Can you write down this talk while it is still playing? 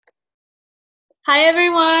Hi,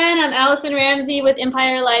 everyone. I'm Allison Ramsey with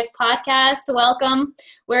Empire Life Podcast. Welcome.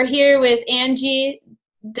 We're here with Angie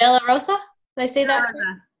De La Rosa. Did I say that?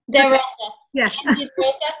 De Okay. Rosa. Yeah. Angie De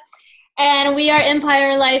Rosa. And we are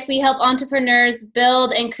Empire Life. We help entrepreneurs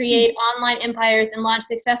build and create online empires and launch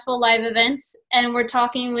successful live events. And we're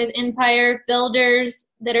talking with empire builders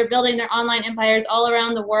that are building their online empires all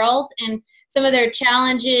around the world and some of their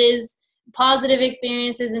challenges, positive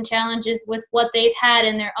experiences and challenges with what they've had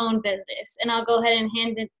in their own business. And I'll go ahead and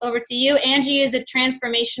hand it over to you. Angie is a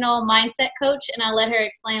transformational mindset coach, and I'll let her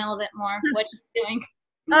explain a little bit more what she's doing.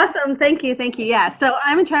 Awesome. Thank you. Thank you. Yeah. So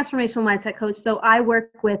I'm a transformational mindset coach. So I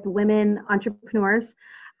work with women entrepreneurs.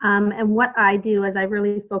 And what I do is I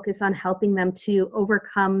really focus on helping them to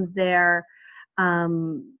overcome their,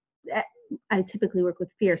 I typically work with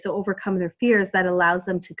fear. So overcome their fears that allows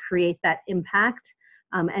them to create that impact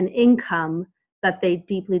and income that they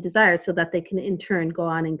deeply desire so that they can in turn go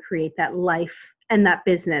on and create that life and that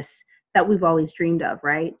business that we've always dreamed of.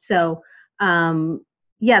 Right. So,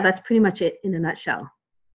 yeah, that's pretty much it in a nutshell.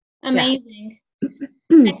 Amazing. Yeah.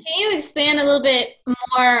 And can you expand a little bit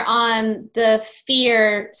more on the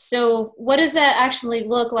fear? So what does that actually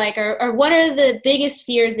look like? Or what are the biggest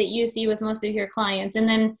fears that you see with most of your clients? And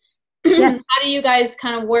then Yeah. how do you guys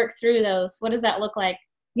kind of work through those? What does that look like?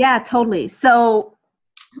 Yeah, totally. So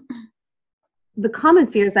the common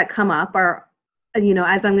fears that come up are, as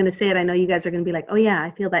I'm going to say it, I know you guys are going to be like, oh yeah,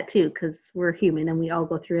 I feel that too, because we're human and we all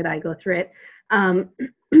go through it. I go through it. Um,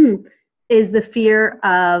 is the fear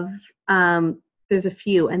of, there's a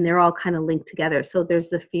few and they're all kind of linked together. So there's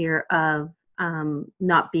the fear of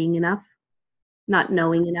not being enough, not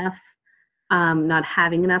knowing enough, not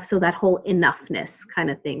having enough. So that whole enoughness kind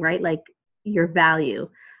of thing, right? Like your value.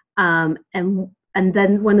 And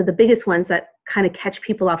then one of the biggest ones that kind of catch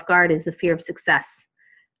people off guard is the fear of success,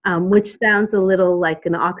 which sounds a little like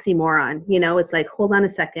an oxymoron. It's like, hold on a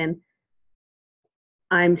second.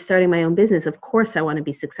 I'm starting my own business. Of course, I want to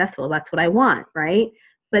be successful. That's what I want, right?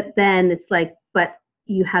 But then it's like, but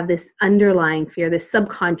you have this underlying fear, this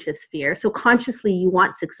subconscious fear. So consciously, you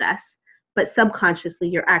want success, but subconsciously,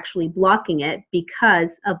 you're actually blocking it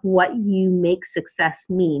because of what you make success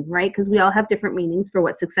mean, right? Because we all have different meanings for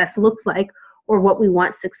what success looks like or what we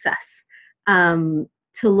want success to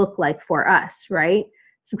look like for us, right?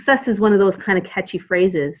 Success is one of those kind of catchy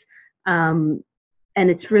phrases. And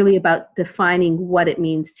it's really about defining what it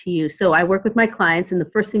means to you. So I work with my clients, and the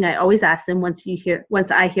first thing I always ask them once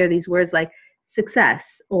I hear these words like success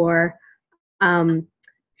or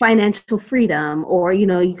financial freedom, or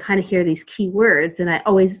you kind of hear these key words, and I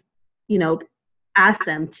always ask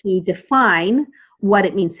them to define what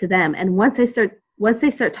it means to them. And once they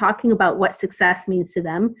start talking about what success means to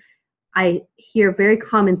them, I hear very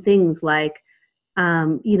common things like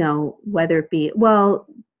whether it be, well,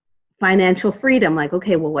 financial freedom, like,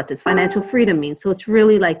 okay, well, what does financial freedom mean? So it's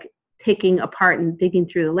really like taking apart and digging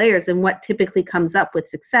through the layers. And what typically comes up with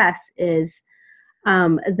success is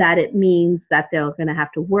that it means that they're going to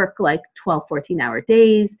have to work like 12, 14-hour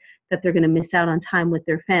days, that they're going to miss out on time with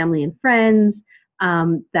their family and friends,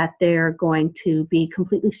 that they're going to be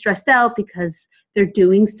completely stressed out because they're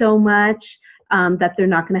doing so much, that they're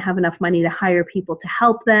not going to have enough money to hire people to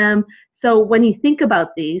help them. So when you think about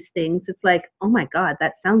these things, it's like, oh my God,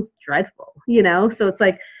 that sounds dreadful, So it's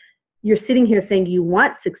like you're sitting here saying you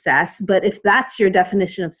want success, but if that's your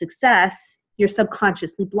definition of success, you're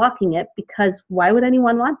subconsciously blocking it, because why would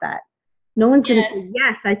anyone want that? No one's going to say,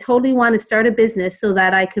 yes, I totally want to start a business so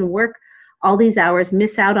that I can work all these hours,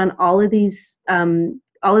 miss out on all of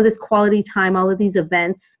this quality time, all of these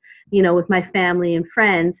events, with my family and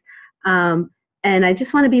friends. And I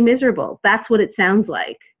just want to be miserable. That's what it sounds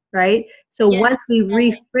like, right? So once we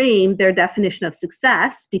reframe their definition of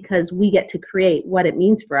success, because we get to create what it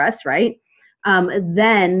means for us, right?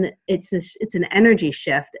 Then it's an energy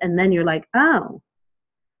shift. And then you're like, oh,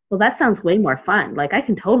 well, that sounds way more fun. Like, I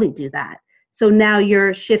can totally do that. So now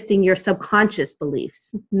you're shifting your subconscious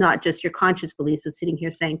beliefs, not just your conscious beliefs of sitting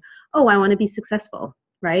here saying, oh, I want to be successful,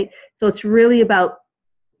 right? So it's really about,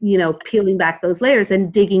 peeling back those layers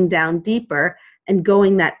and digging down deeper and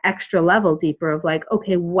going that extra level deeper of like,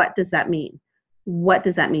 okay, what does that mean? What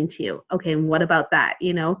does that mean to you? Okay, and what about that?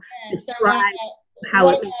 Describe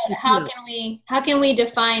how can we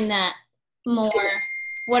define that more?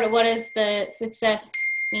 What does the success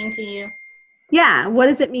mean to you? Yeah, what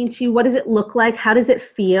does it mean to you? What does it look like? How does it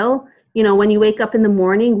feel? When you wake up in the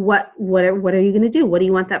morning, what are you going to do? What do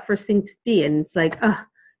you want that first thing to be? And it's like,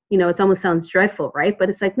 it almost sounds dreadful, right? But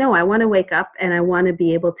it's like, no, I want to wake up and I want to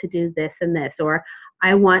be able to do this and this, or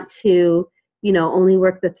I want to, only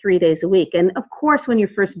work the 3 days a week. And of course, when you're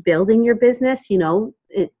first building your business,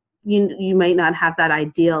 you might not have that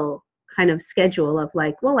ideal kind of schedule of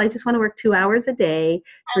like, well, I just want to work 2 hours a day,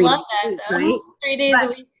 I 3 days love a that week, though. right? 3 days a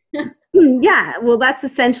week. Yeah, well, that's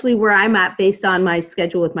essentially where I'm at based on my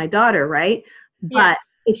schedule with my daughter, right? Yeah. But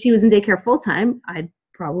if she was in daycare full time, I'd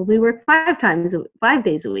probably work 5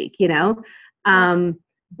 days a week, you know? Wow.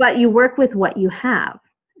 But you work with what you have.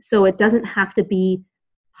 So it doesn't have to be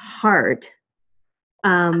hard.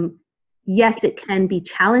 Yes, it can be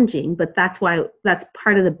challenging, but that's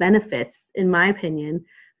part of the benefits, in my opinion,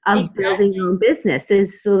 of building Exactly. your own business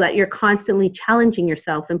is so that you're constantly challenging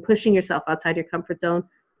yourself and pushing yourself outside your comfort zone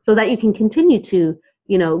so that you can continue to,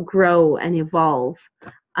 grow and evolve,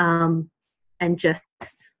 and just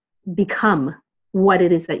become what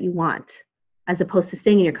it is that you want, as opposed to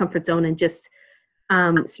staying in your comfort zone and just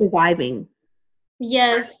surviving,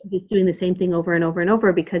 Yes. just doing the same thing over and over and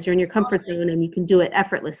over because you're in your comfort zone and you can do it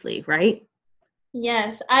effortlessly, right?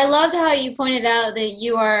 Yes. I loved how you pointed out that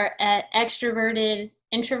you are an extroverted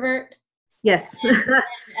introvert. Yes.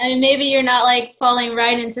 And maybe you're not like falling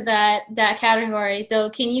right into that category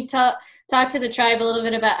though. Can you talk to the tribe a little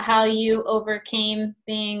bit about how you overcame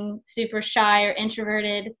being super shy or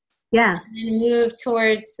introverted Yeah. and moved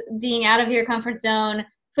towards being out of your comfort zone,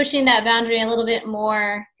 pushing that boundary a little bit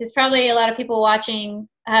more? Because probably a lot of people watching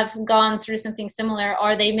have gone through something similar,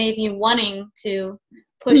 or they may be wanting to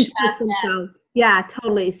push past that. Themselves. Yeah,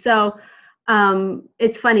 totally. So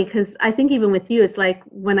it's funny because I think even with you, it's like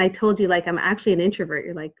when I told you like I'm actually an introvert,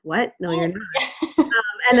 you're like, what? No, you're not.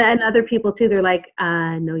 And other people too, they're like,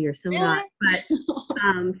 no, you're so not. Really?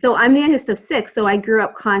 But so I'm the youngest of six, so I grew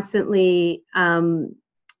up constantly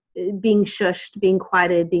being shushed, being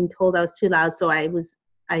quieted, being told I was too loud. So I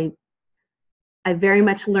I very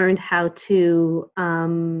much learned how to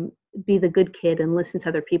be the good kid and listen to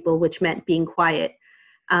other people, which meant being quiet.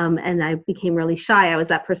 And I became really shy. I was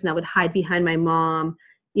that person that would hide behind my mom,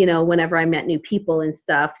 whenever I met new people and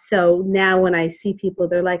stuff. So now when I see people,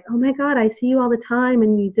 they're like, oh my God, I see you all the time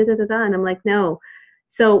and you da da da da. And I'm like, no.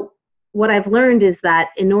 So what I've learned is that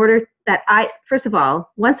in order that first of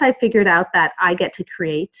all, once I figured out that I get to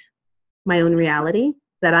create my own reality,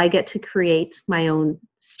 that I get to create my own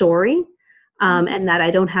story, and that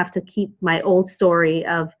I don't have to keep my old story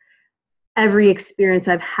of every experience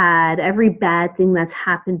I've had, every bad thing that's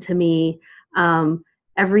happened to me,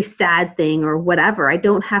 every sad thing or whatever. I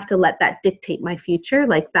don't have to let that dictate my future.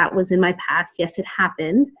 Like that was in my past. Yes, it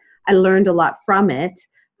happened. I learned a lot from it.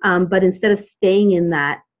 But instead of staying in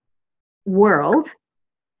that world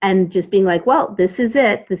and just being like, well, this is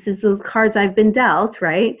it. This is the cards I've been dealt,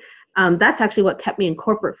 right? That's actually what kept me in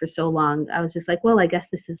corporate for so long. I was just like, well, I guess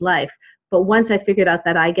this is life. But once I figured out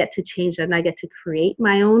that I get to change that and I get to create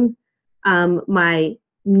my own, my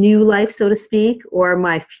new life, so to speak, or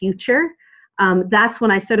my future, that's when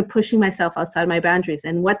I started pushing myself outside my boundaries.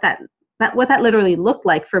 And what that literally looked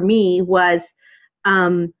like for me was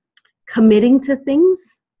committing to things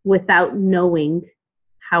without knowing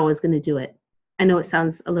how I was going to do it. I know it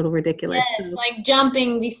sounds a little ridiculous. Yes, So, like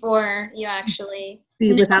jumping before you actually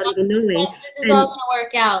know without even knowing. that this is all And going to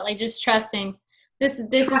work out. Like just trusting this is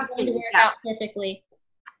going to trusting, work yeah. out perfectly.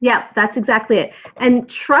 Yeah, that's exactly it. And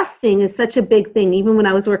trusting is such a big thing. Even when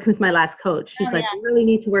I was working with my last coach, she's Oh like, yeah. you really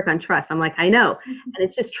need to work on trust. I'm like, I know. And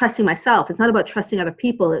it's just trusting myself. It's not about trusting other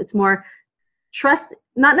people. It's more trust,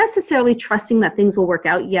 not necessarily trusting that things will work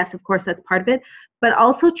out. Yes, of course, that's part of it. But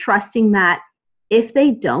also trusting that if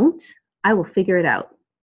they don't, I will figure it out.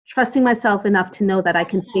 Trusting myself enough to know that I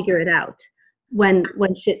can figure it out when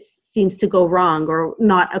shit seems to go wrong or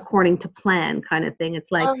not according to plan kind of thing.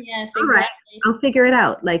 It's like, Oh yes, all right, exactly. I'll figure it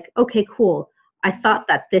out. Like, okay, cool. I thought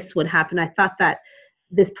that this would happen. I thought that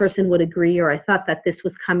this person would agree, or I thought that this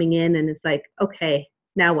was coming in, and it's like, okay,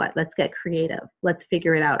 now what? Let's get creative. Let's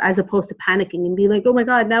figure it out. As opposed to panicking and be like, oh my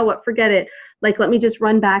God, now what? Forget it. Like, let me just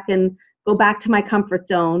run back and go back to my comfort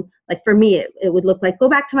zone. Like for me, it would look like go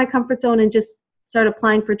back to my comfort zone and just start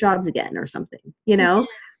applying for jobs again or something, Yes,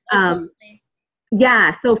 totally.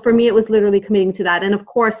 yeah, so for me, it was literally committing to that. And of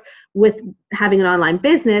course, with having an online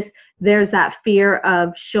business, there's that fear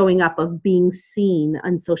of showing up, of being seen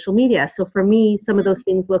on social media. So for me, some of those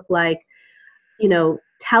things look like,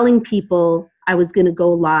 telling people I was going to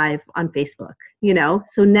go live on Facebook,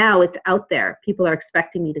 So now it's out there. People are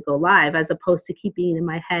expecting me to go live as opposed to keeping it in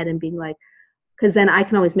my head and being like, because then I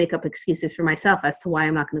can always make up excuses for myself as to why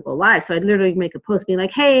I'm not going to go live. So I'd literally make a post being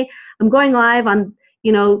like, hey, I'm going live on,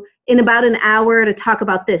 in about an hour to talk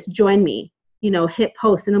about this. Join me, hit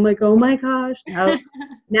post. And I'm like, oh my gosh,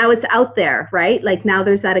 now it's out there, right? Like now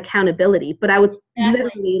there's that accountability. But I would Exactly.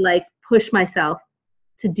 literally like push myself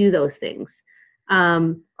to do those things.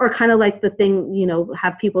 Or kind of like the thing,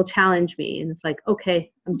 have people challenge me, and it's like,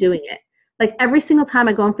 okay, I'm doing it. Like every single time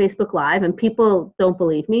I go on Facebook Live and people don't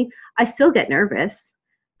believe me, I still get nervous.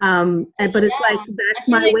 But it's like, I that's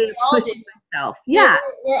feel my like way we of all do. pushing myself. Yeah, Yeah.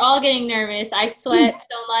 we're all getting nervous. I sweat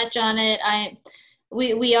so much on it.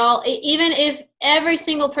 We all, even if every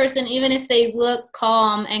single person, even if they look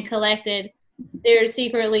calm and collected, they're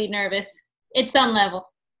secretly nervous at some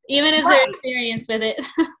level, even if they're Right. experienced with it.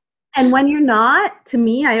 And when you're not, to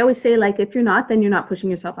me, I always say, like, if you're not, then you're not pushing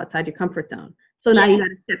yourself outside your comfort zone. So now Yeah. you got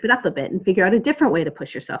to step it up a bit and figure out a different way to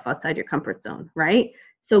push yourself outside your comfort zone, right?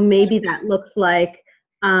 So maybe that looks like,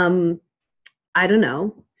 I don't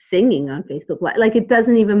know, singing on Facebook. Like it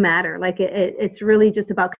doesn't even matter. Like it's really just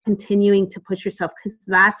about continuing to push yourself, because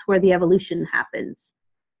that's where the evolution happens.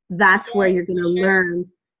 That's where you're going to learn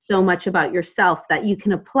so much about yourself that you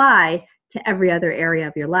can apply to every other area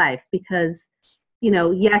of your life. Because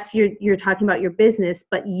yes, you're talking about your business,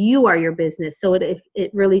 but you are your business. So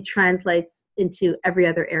it really translates into every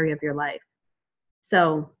other area of your life.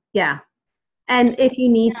 So yeah. And if you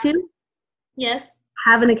need to, Yes.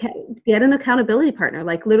 get an accountability partner.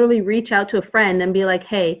 Like literally reach out to a friend and be like,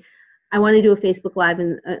 hey, I want to do a Facebook Live.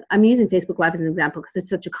 And I'm using Facebook Live as an example because it's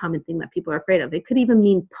such a common thing that people are afraid of. It could even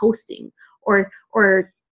mean posting or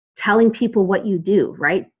telling people what you do,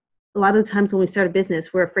 right? A lot of the times when we start a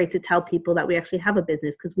business, we're afraid to tell people that we actually have a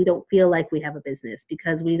business because we don't feel like we have a business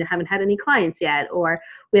because we haven't had any clients yet, or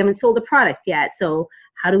we haven't sold a product yet. So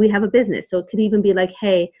how do we have a business? So it could even be like,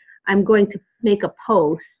 hey, I'm going to make a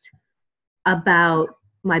post about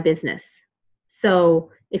my business. So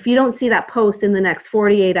if you don't see that post in the next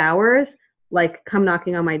 48 hours, like come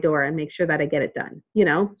knocking on my door and make sure that I get it done, Yeah,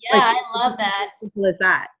 like I love that. simple as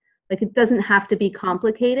that. Like it doesn't have to be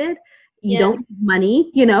complicated. You Yes. don't need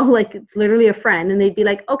money, like it's literally a friend, and they'd be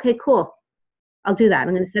like, okay, cool, I'll do that.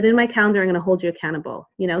 I'm going to set it in my calendar. I'm going to hold you accountable.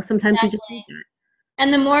 Sometimes you just need that.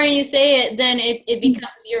 And the more you say it, then it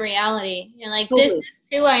becomes your reality. You're like, this Totally.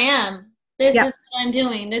 is who I am. This Yep. is what I'm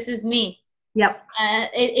doing. This is me. Yep.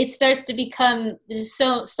 It starts to become just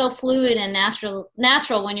so fluid and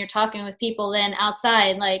natural when you're talking with people. Then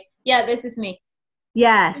outside, like, yeah, this is me.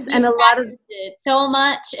 Yes. And You've a lot of, practiced it so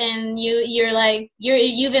much, and you're like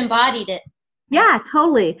you've embodied it. yeah,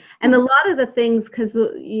 totally. And a lot of the things, because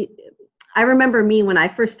I remember me when I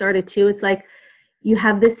first started too, it's like you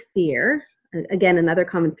have this fear, again, another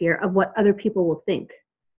common fear of what other people will think.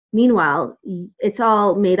 Meanwhile, it's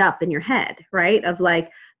all made up in your head, right? Of like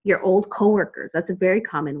your old coworkers. That's a very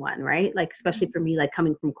common one, right? Like, especially for me, like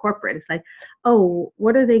coming from corporate, it's like, oh,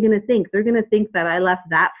 what are they going to think? They're going to think that I left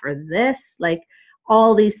that for this. Like,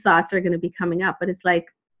 all these thoughts are going to be coming up, but it's like,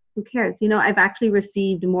 who cares? I've actually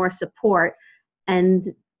received more support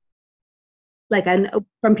and like I know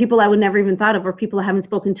from people I would never even thought of, or people I haven't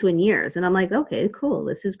spoken to in years. And I'm like, okay, cool,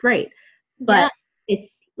 this is great. Yeah. But it's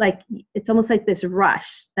like it's almost like this rush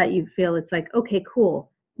that you feel. It's like, okay,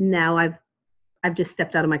 cool. Now I've just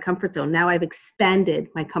stepped out of my comfort zone. Now I've expanded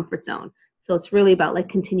my comfort zone. So it's really about like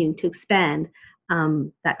continuing to expand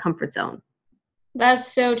that comfort zone.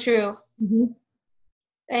 That's so true. Mm-hmm.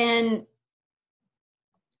 And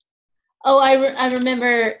I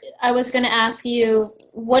remember I was going to ask you,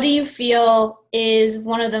 what do you feel is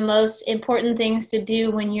one of the most important things to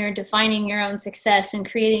do when you're defining your own success and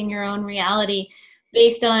creating your own reality?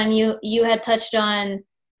 Based on you had touched on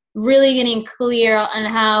really getting clear on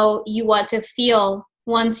how you want to feel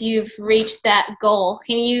once you've reached that goal.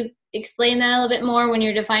 Can you explain that a little bit more when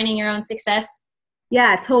you're defining your own success?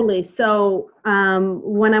 Yeah, totally. So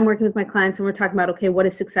when I'm working with my clients and we're talking about, okay, what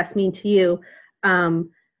does success mean to you?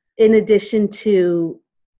 In addition to,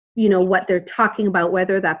 what they're talking about,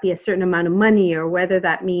 whether that be a certain amount of money or whether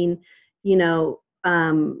that mean, you know,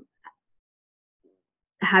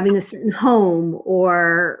 having a certain home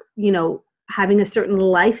or, having a certain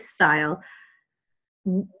lifestyle,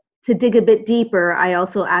 to dig a bit deeper, I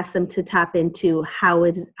also ask them to tap into how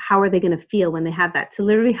are they going to feel when they have that, to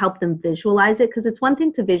literally help them visualize it. Because it's one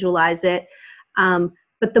thing to visualize it,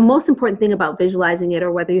 but the most important thing about visualizing it,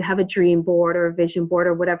 or whether you have a dream board or a vision board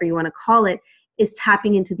or whatever you want to call it, is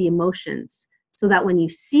tapping into the emotions, so that when you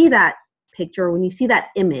see that picture, or when you see that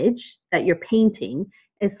image that you're painting,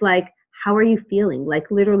 it's like, how are you feeling?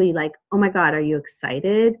 Like literally, like, oh my God, are you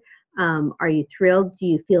excited? Are you thrilled? Do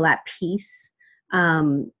you feel at peace?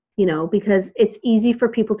 Because it's easy for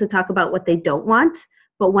people to talk about what they don't want,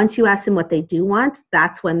 but once you ask them what they do want,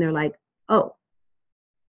 that's when they're like, oh,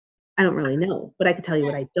 I don't really know, but I could tell you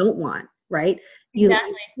what I don't want, right?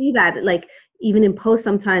 Exactly. You see that, like, even in posts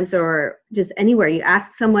sometimes, or just anywhere, you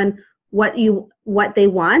ask someone, what they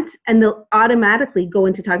want, and they'll automatically go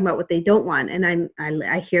into talking about what they don't want. And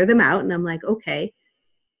I hear them out, and I'm like, okay,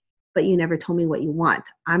 but you never told me what you want.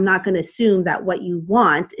 I'm not going to assume that what you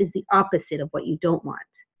want is the opposite of what you don't want.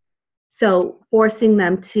 So forcing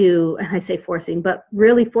them to, and I say forcing, but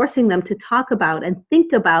really forcing them to talk about and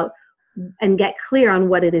think about and get clear on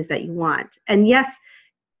what it is that you want. And yes,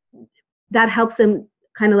 that helps them,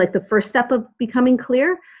 kind of like the first step of becoming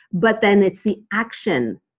clear, but then it's the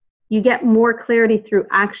action. You get more clarity through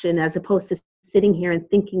action as opposed to sitting here and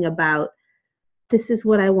thinking about, this is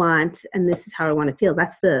what I want and this is how I want to feel.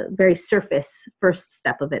 That's the very surface first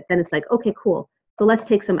step of it. Then it's like, okay, cool. So let's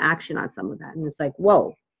take some action on some of that. And it's like,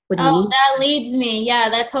 whoa. What do you mean? That leads me. Yeah,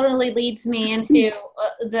 that totally leads me into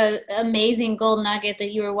the amazing gold nugget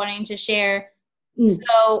that you were wanting to share.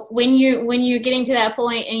 So when you're getting to that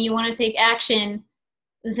point and you want to take action,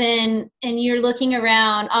 then, and you're looking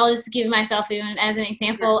around, I'll just give myself even as an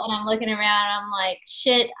example, and I'm looking around and I'm like,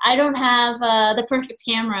 shit, I don't have the perfect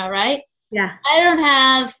camera, right? Yeah. I don't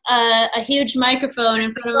have a huge microphone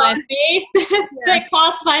in front of my face that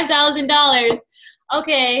costs $5,000.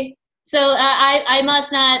 Okay, so I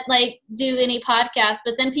must not like do any podcasts,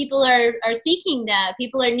 but then people are seeking that.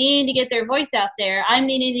 People are needing to get their voice out there. I'm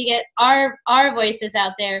needing to get our voices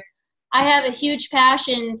out there. I have a huge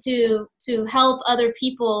passion to help other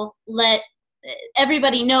people, let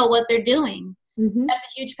everybody know what they're doing. Mm-hmm. That's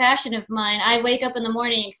a huge passion of mine. I wake up in the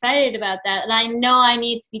morning excited about that, and I know I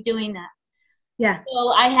need to be doing that. Yeah. So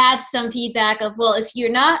I had some feedback of, well, if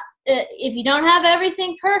you don't have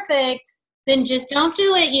everything perfect, then just don't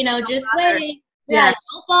do it. Just wait. Yeah.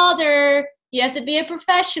 Don't bother. You have to be a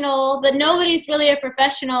professional, but nobody's really a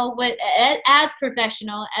professional as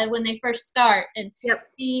professional as when they first start. And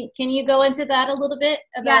can you go into that a little bit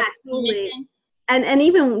about totally. And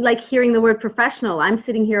even like hearing the word professional, I'm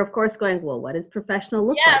sitting here, of course, going, well, what does professional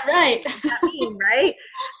look like? Yeah, right. What does that mean,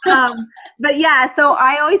 right? But yeah, so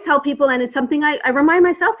I always tell people, and it's something I remind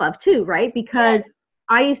myself of too, right? Because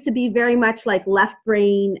I used to be very much like left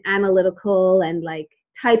brain, analytical, and like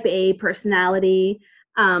type A personality.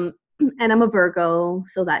 And I'm a Virgo,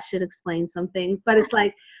 so that should explain some things. But it's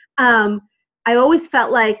like, I always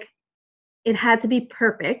felt like it had to be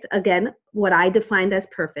perfect. Again, what I defined as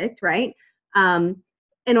perfect, right?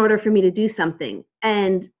 In order for me to do something.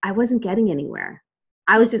 And I wasn't getting anywhere.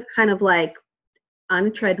 I was just kind of like on a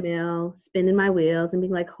treadmill, spinning my wheels and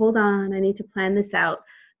being like, hold on, I need to plan this out.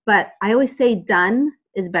 But I always say done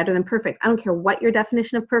is better than perfect. I don't care what your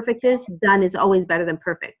definition of perfect is, done is always better than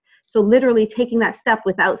perfect. So literally taking that step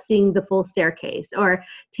without seeing the full staircase, or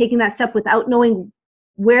taking that step without knowing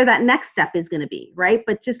where that next step is going to be, right?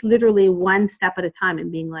 But just literally one step at a time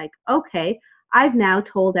and being like, okay, I've now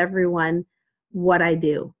told everyone what I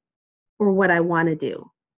do or what I want to do.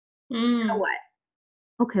 Now what?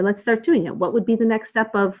 Okay, let's start doing it. What would be the next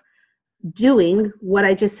step of doing what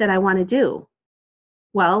I just said I want to do?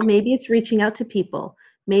 Well, maybe it's reaching out to people.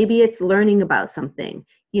 Maybe it's learning about something,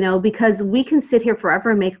 because we can sit here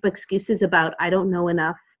forever and make up excuses about, I don't know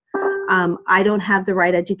enough. I don't have the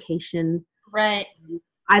right education. Right.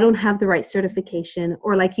 I don't have the right certification,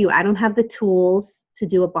 or like you, I don't have the tools to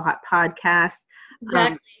do a podcast.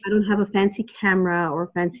 Exactly. I don't have a fancy camera or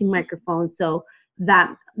a fancy microphone. So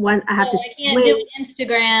that one, I have to. I can't do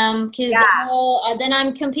Instagram because then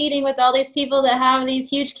I'm competing with all these people that have these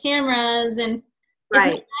huge cameras, and it's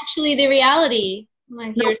not actually the reality.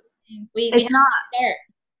 Like we have to start.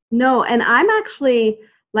 No, and I'm actually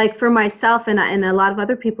like, for myself and a lot of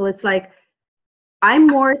other people, it's like, I'm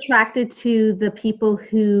more attracted to the people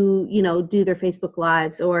who, do their Facebook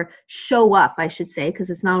Lives or show up, I should say, because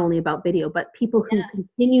it's not only about video, but people who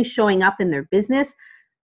continue showing up in their business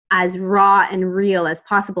as raw and real as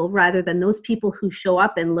possible, rather than those people who show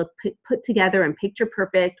up and look put together and picture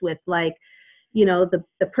perfect with like, the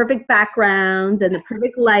perfect backgrounds and the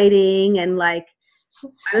perfect lighting and like,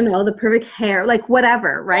 I don't know, the perfect hair, like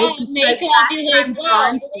whatever, right? Yeah, makeup, you're like,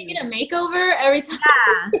 wow, did they get a makeover every time?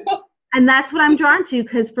 Yeah. And that's what I'm drawn to,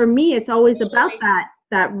 because for me, it's always about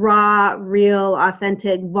that raw, real,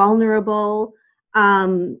 authentic, vulnerable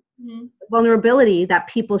vulnerability that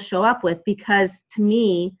people show up with. Because to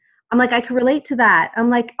me, I'm like, I can relate to that. I'm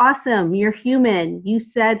like, awesome, you're human. You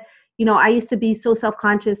said, I used to be so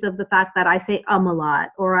self-conscious of the fact that I say a lot,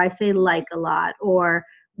 or I say like a lot, or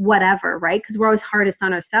whatever, right? Because we're always hardest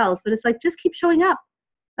on ourselves. But it's like, just keep showing up.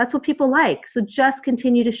 That's what people like. So just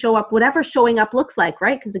continue to show up, whatever showing up looks like,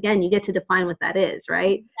 right? Because again, you get to define what that is,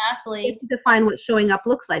 right? Exactly. You get to define what showing up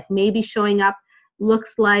looks like. Maybe showing up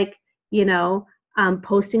looks like,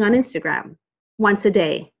 posting on Instagram once a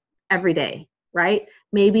day, every day, right?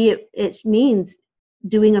 Maybe it means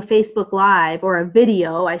doing a Facebook Live or a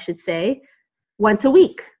video, I should say, once a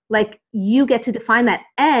week. Like, you get to define that.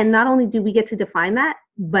 And not only do we get to define that,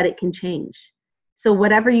 but it can change. So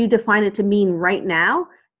whatever you define it to mean right now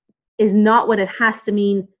is not what it has to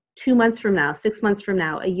mean 2 months from now, 6 months from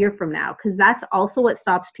now, a year from now. Because that's also what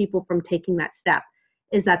stops people from taking that step,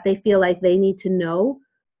 is that they feel like they need to know,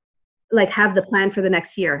 like have the plan for the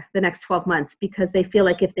next year, the next 12 months, because they feel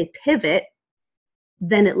like if they pivot,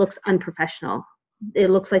 then it looks unprofessional. It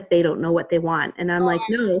looks like they don't know what they want. And I'm like,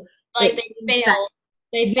 no. Like they fail.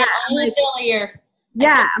 They fail. I'm a failure.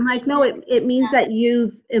 Yeah, I'm like, no, it means that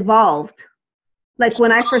you've evolved. Like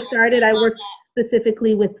when I first started, I worked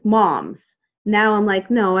specifically with moms. Now I'm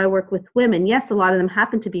like, no, I work with women. Yes, a lot of them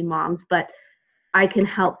happen to be moms, but I can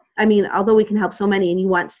help. I mean, although we can help so many and you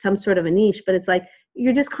want some sort of a niche, but it's like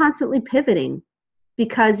you're just constantly pivoting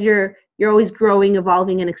because you're always growing,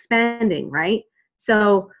 evolving, and expanding, right?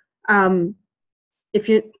 So if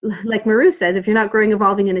you're, like Maru says, if you're not growing,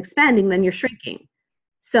 evolving, and expanding, then you're shrinking.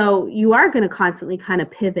 So you are going to constantly kind of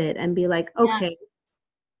pivot and be like, okay,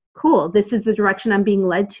 cool, this is the direction I'm being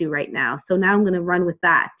led to right now. So now I'm going to run with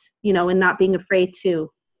that, you know, and not being afraid to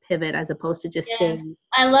pivot as opposed to just staying.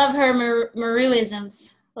 I love her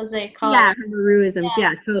Maruisms, what they call her Maruisms.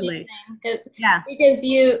 Yeah, totally. Because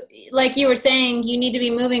you, like you were saying, you need to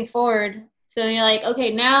be moving forward. So you're like, okay,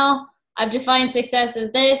 now I've defined success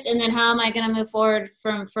as this, and then how am I going to move forward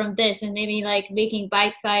from this? And maybe like making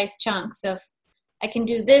bite-sized chunks of, I can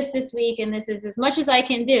do this week, and this is as much as I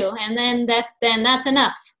can do, and then that's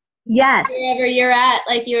enough. Yes. Wherever you're at,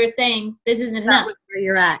 like you were saying, this is enough. Start with where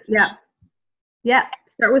you're at. Yeah.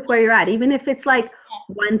 Start with where you're at, even if it's like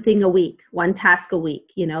one thing a week, one task a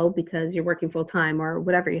week, you know, because you're working full time or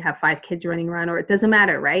whatever. You have 5 kids running around, or it doesn't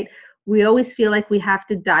matter, right? We always feel like we have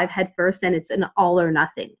to dive head first, and it's an all or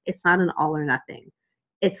nothing. It's not an all or nothing.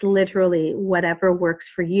 It's literally whatever works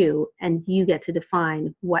for you, and you get to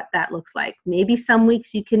define what that looks like. Maybe some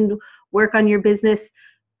weeks you can work on your business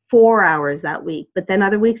 4 hours that week, but then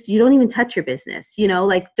other weeks you don't even touch your business. You know,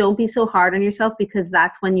 like, don't be so hard on yourself, because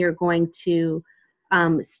that's when you're going to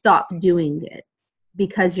stop doing it,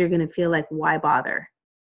 because you're going to feel like, why bother?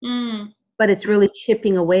 But it's really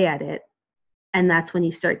chipping away at it, and that's when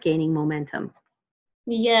you start gaining momentum.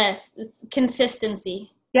 Yes, it's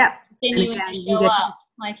consistency. Yeah. Continuing to show up,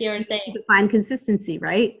 like you were saying. Define consistency,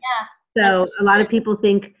 right? Yeah. So a lot of people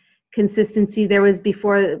think consistency, there was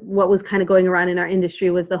before, what was kind of going around in our industry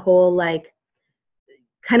was the whole like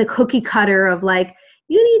kind of cookie cutter of like,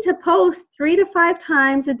 you need to post 3 to 5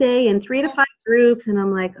 times a day in 3 to 5 groups. And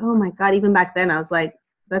I'm like, oh my God, even back then I was like,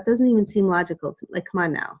 that doesn't even seem logical. Like, come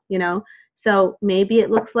on now, you know? So maybe it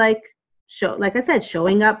looks like, like I said,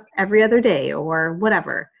 showing up every other day or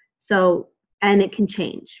whatever. So, and it can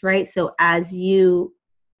change, right? So as you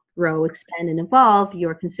grow, expand, and evolve,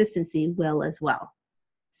 your consistency will as well.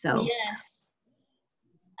 So yes.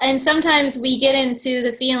 And sometimes we get into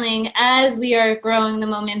the feeling as we are growing the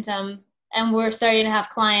momentum and we're starting to have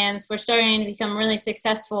clients, we're starting to become really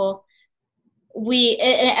successful.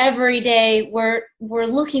 Every day we're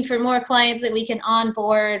looking for more clients that we can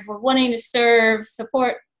onboard. We're wanting to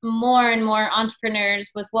support more and more entrepreneurs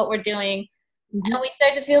with what we're doing. And we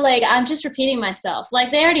start to feel like, I'm just repeating myself.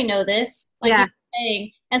 Like, they already know this, like you're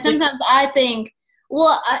saying. And sometimes I think,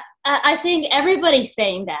 well, I think everybody's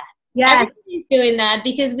saying that. Yeah, everybody's doing that,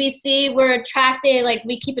 because we're attracted, like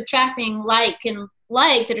we keep attracting like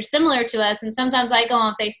that are similar to us. And sometimes I go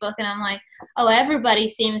on Facebook and I'm like, oh, everybody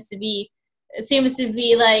seems to be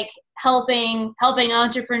like helping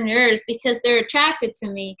entrepreneurs, because they're attracted to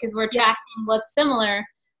me, because we're attracting what's similar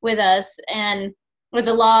with us, and with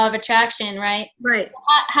the law of attraction, right? Right.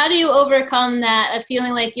 How do you overcome that, of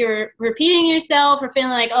feeling like you're repeating yourself, or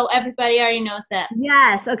feeling like, oh, everybody already knows that?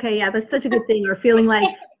 Yes. Okay. Yeah, that's such a good thing. Or feeling like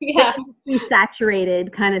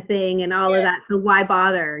saturated kind of thing and all of that. So why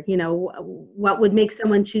bother? You know, what would make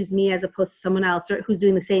someone choose me as opposed to someone else, or who's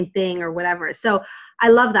doing the same thing or whatever? So I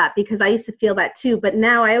love that, because I used to feel that too. But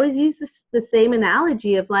now I always use the same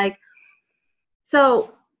analogy of like,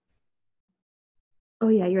 so, oh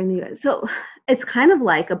yeah, you're in the US. So it's kind of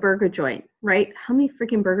like a burger joint, right? How many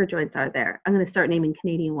freaking burger joints are there? I'm going to start naming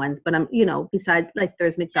Canadian ones, but besides, like,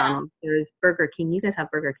 there's McDonald's, there's Burger King. You guys have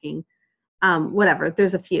Burger King. Whatever.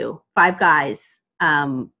 There's a few. Five Guys.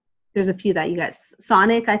 There's a few that you guys,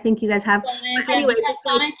 Sonic, I think you guys have. Sonic, do you have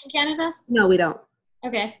Sonic in Canada? No, we don't.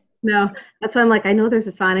 Okay. No, that's why I'm like, I know there's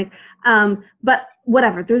a Sonic. But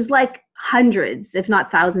whatever. There's like hundreds, if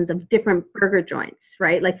not thousands, of different burger joints,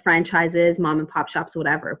 right? Like franchises, mom and pop shops,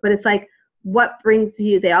 whatever. But it's like, what brings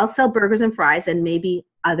you, they all sell burgers and fries and maybe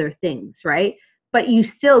other things, right? but you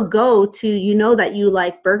still go to, you know, that you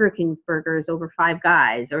like Burger King's burgers over Five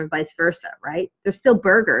Guys or vice versa, right? They're still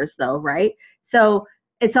burgers though, right? So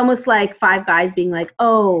it's almost like Five Guys being like,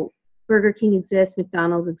 oh, Burger King exists,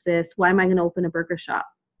 McDonald's exists. Why am I going to open a burger shop?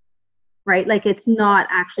 Right? Like it's not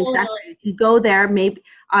actually saturated. You go there, maybe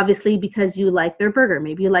obviously because you like their burger,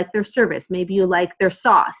 maybe you like their service, maybe you like their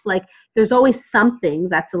sauce. Like there's always something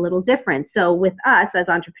that's a little different. So with us as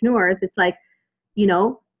entrepreneurs, it's like, you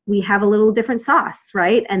know, we have a little different sauce,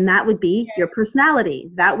 right? And that would be your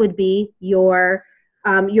personality. That would be your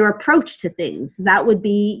approach to things. That would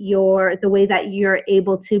be the way that you're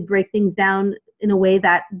able to break things down in a way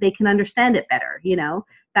that they can understand it better. You know,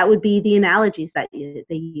 that would be the analogies that they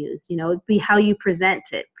use. You know, it'd be how you present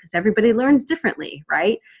it, because everybody learns differently,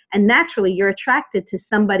 right? And naturally, you're attracted to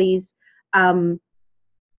somebody's personality.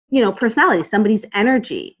 Somebody's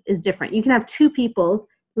energy is different. You can have two people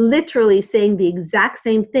literally saying the exact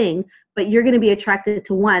same thing, but you're going to be attracted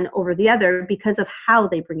to one over the other because of how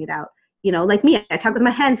they bring it out. You know, like me, I talk with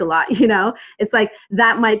my hands a lot, you know, it's like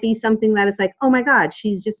that might be something that is like, oh my God,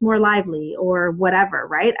 she's just more lively or whatever,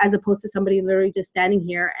 right? As opposed to somebody literally just standing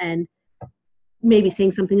here and maybe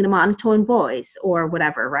saying something in a monotone voice or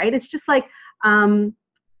whatever, right? It's just like,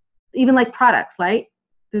 even like products, right?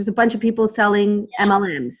 There's a bunch of people selling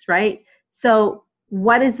MLMs, right? So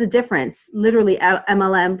what is the difference? Literally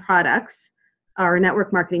MLM products or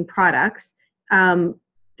network marketing products,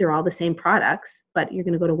 they're all the same products, but you're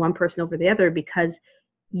going to go to one person over the other because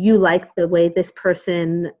you like the way this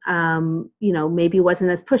person, maybe wasn't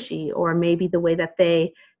as pushy, or maybe the way that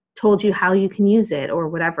they told you how you can use it or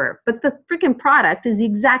whatever. But the freaking product is the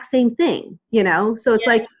exact same thing, you know? So it's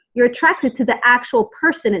like you're attracted to the actual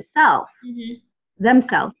person itself,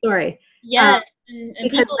 themselves, sorry. Yes. And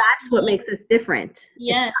because that's what makes us different.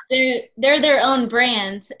 Yes, they're their own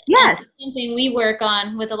brand. Yes. And something we work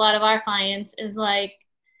on with a lot of our clients is like,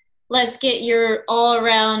 let's get your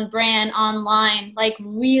all-around brand online, like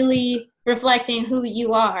really reflecting who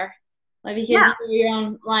you are, like because you're your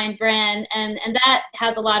online brand, and that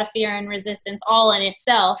has a lot of fear and resistance all in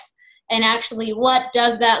itself. And actually, what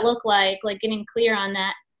does that look like? Like getting clear on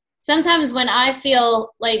that. Sometimes when I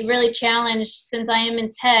feel like really challenged, since I am in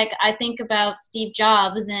tech, I think about Steve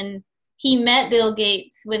Jobs, and he met Bill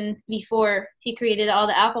Gates before he created all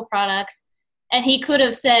the Apple products, and he could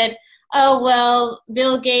have said, oh, well,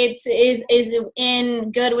 Bill Gates is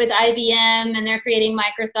in good with IBM and they're creating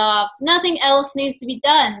Microsoft. Nothing else needs to be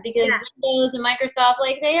done because Windows and Microsoft,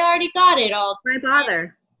 like they already got it all. Why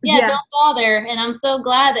bother? Yeah, don't bother. And I'm so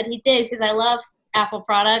glad that he did, because I love Apple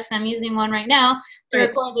products. I'm using one right now to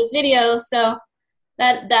record this video. So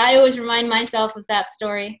that I always remind myself of that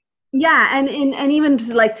story. Yeah, and even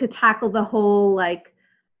just like to tackle the whole like,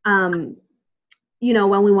 when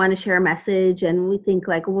we want to share a message and we think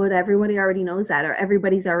like, well, everybody already knows that, or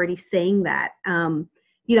everybody's already saying that. In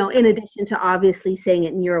addition to obviously saying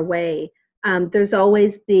it in your way, there's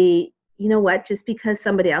always the, you know what, just because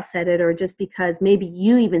somebody else said it, or just because maybe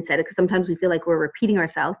you even said it, because sometimes we feel like we're repeating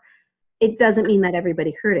ourselves, it doesn't mean that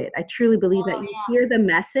everybody heard it. I truly believe that you hear the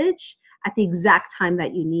message at the exact time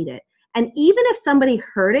that you need it. And even if somebody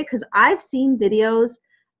heard it, because I've seen videos,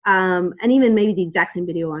 and even maybe the exact same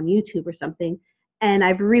video on YouTube or something, and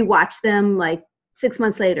I've rewatched them like 6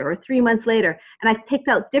 months later or 3 months later, and I've picked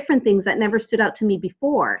out different things that never stood out to me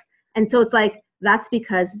before. And so it's like, that's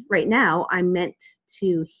because right now I'm meant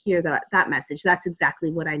to hear that message. That's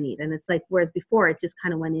exactly what I need. And it's like, whereas before it just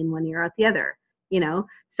kind of went in one ear out the other,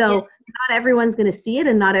 So not everyone's going to see it,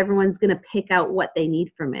 and not everyone's going to pick out what they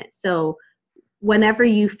need from it. So whenever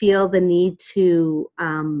you feel the need to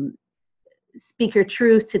speak your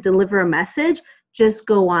truth, to deliver a message, just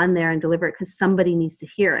go on there and deliver it, because somebody needs to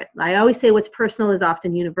hear it. I always say what's personal is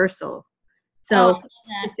often universal. So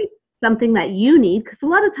if it's something that you need, because a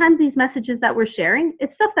lot of times these messages that we're sharing,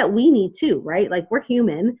 it's stuff that we need too, right? Like we're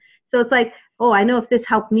human. So it's like, oh, I know if this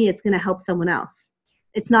helped me, it's going to help someone else.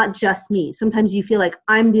 It's not just me. Sometimes you feel like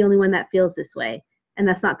I'm the only one that feels this way, and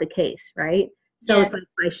that's not the case, right? So it's like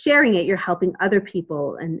by sharing it, you're helping other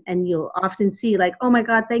people, and you'll often see like, oh my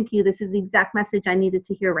God, thank you. This is the exact message I needed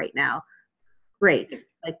to hear right now. Great,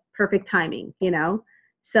 like perfect timing,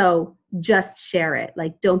 So just share it.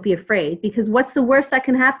 Like, don't be afraid, because what's the worst that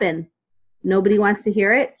can happen? Nobody wants to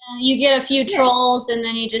hear it. You get a few trolls and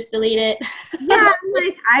then you just delete it.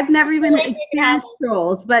 Like I've never even experienced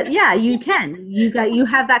trolls, but yeah, you can. You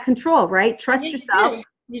have that control, right? Trust yourself.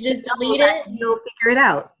 You just delete it. You'll figure it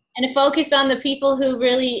out. And focus on the people who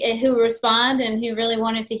respond and who really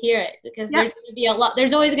wanted to hear it, because there's going to be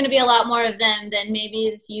there's always going to be a lot more of them than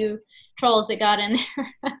maybe the few trolls that got in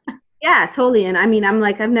there. Yeah, totally. And I mean, I'm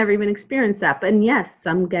like, I've never even experienced that. But and yes,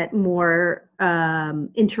 some get more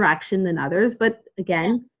interaction than others. But Yeah,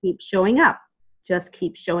 again, keep showing up. Just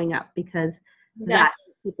keep showing up because that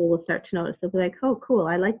exactly. people will start to notice. They'll be like, oh, cool.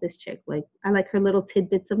 I like this chick. Like, I like her little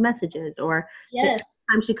tidbits of messages. Or the Yes.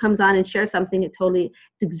 time she comes on and shares something, it's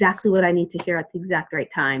exactly what I need to hear at the exact right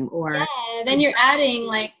time. Or, Yeah. Then you're adding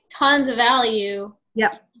like tons of value.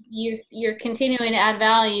 yep, You're continuing to add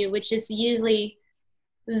value, which is usually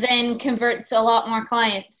then converts a lot more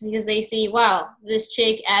clients because they see, wow, this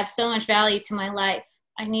chick adds so much value to my life.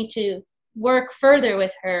 I need to work further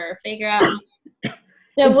with her, figure out.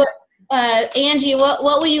 So, what, exactly. Angie, what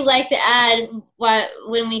would you like to add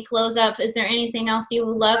when we close up? Is there anything else you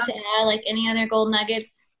would love to add, like any other gold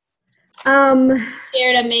nuggets? Um,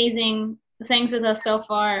 Shared amazing things with us so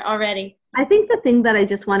far already. I think the thing that I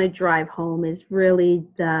just want to drive home is really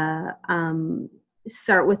the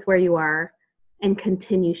start with where you are and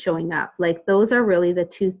continue showing up. Like those are really the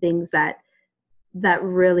two things that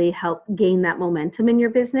really help gain that momentum in your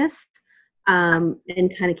business, and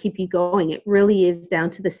kind of keep you going. It really is down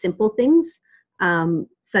to the simple things,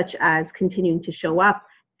 such as continuing to show up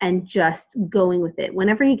and just going with it.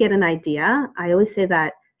 Whenever you get an idea, I always say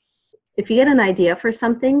that if you get an idea for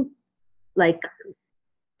something, like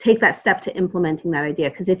take that step to implementing that idea,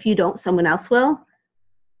 because if you don't, someone else will,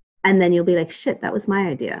 and then you'll be like, shit, that was my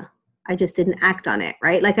idea, I just didn't act on it,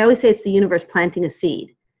 right? Like I always say, it's the universe planting a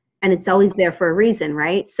seed, and it's always there for a reason,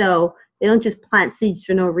 right? So they don't just plant seeds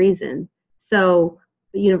for no reason. So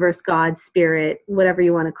the universe, God, spirit, whatever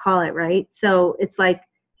you want to call it, right? So it's like,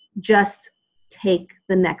 just take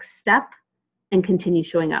the next step and continue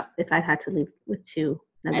showing up. If I had to leave with two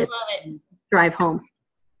I nuggets, love it. drive home.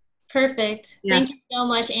 Perfect. Yeah. Thank you so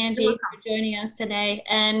much, You're Angie, welcome. for joining us today.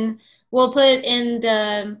 And we'll put in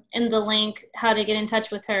the link how to get in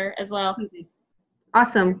touch with her as well.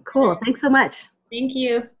 Awesome. Cool. Thanks so much. Thank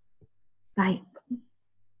you. Bye.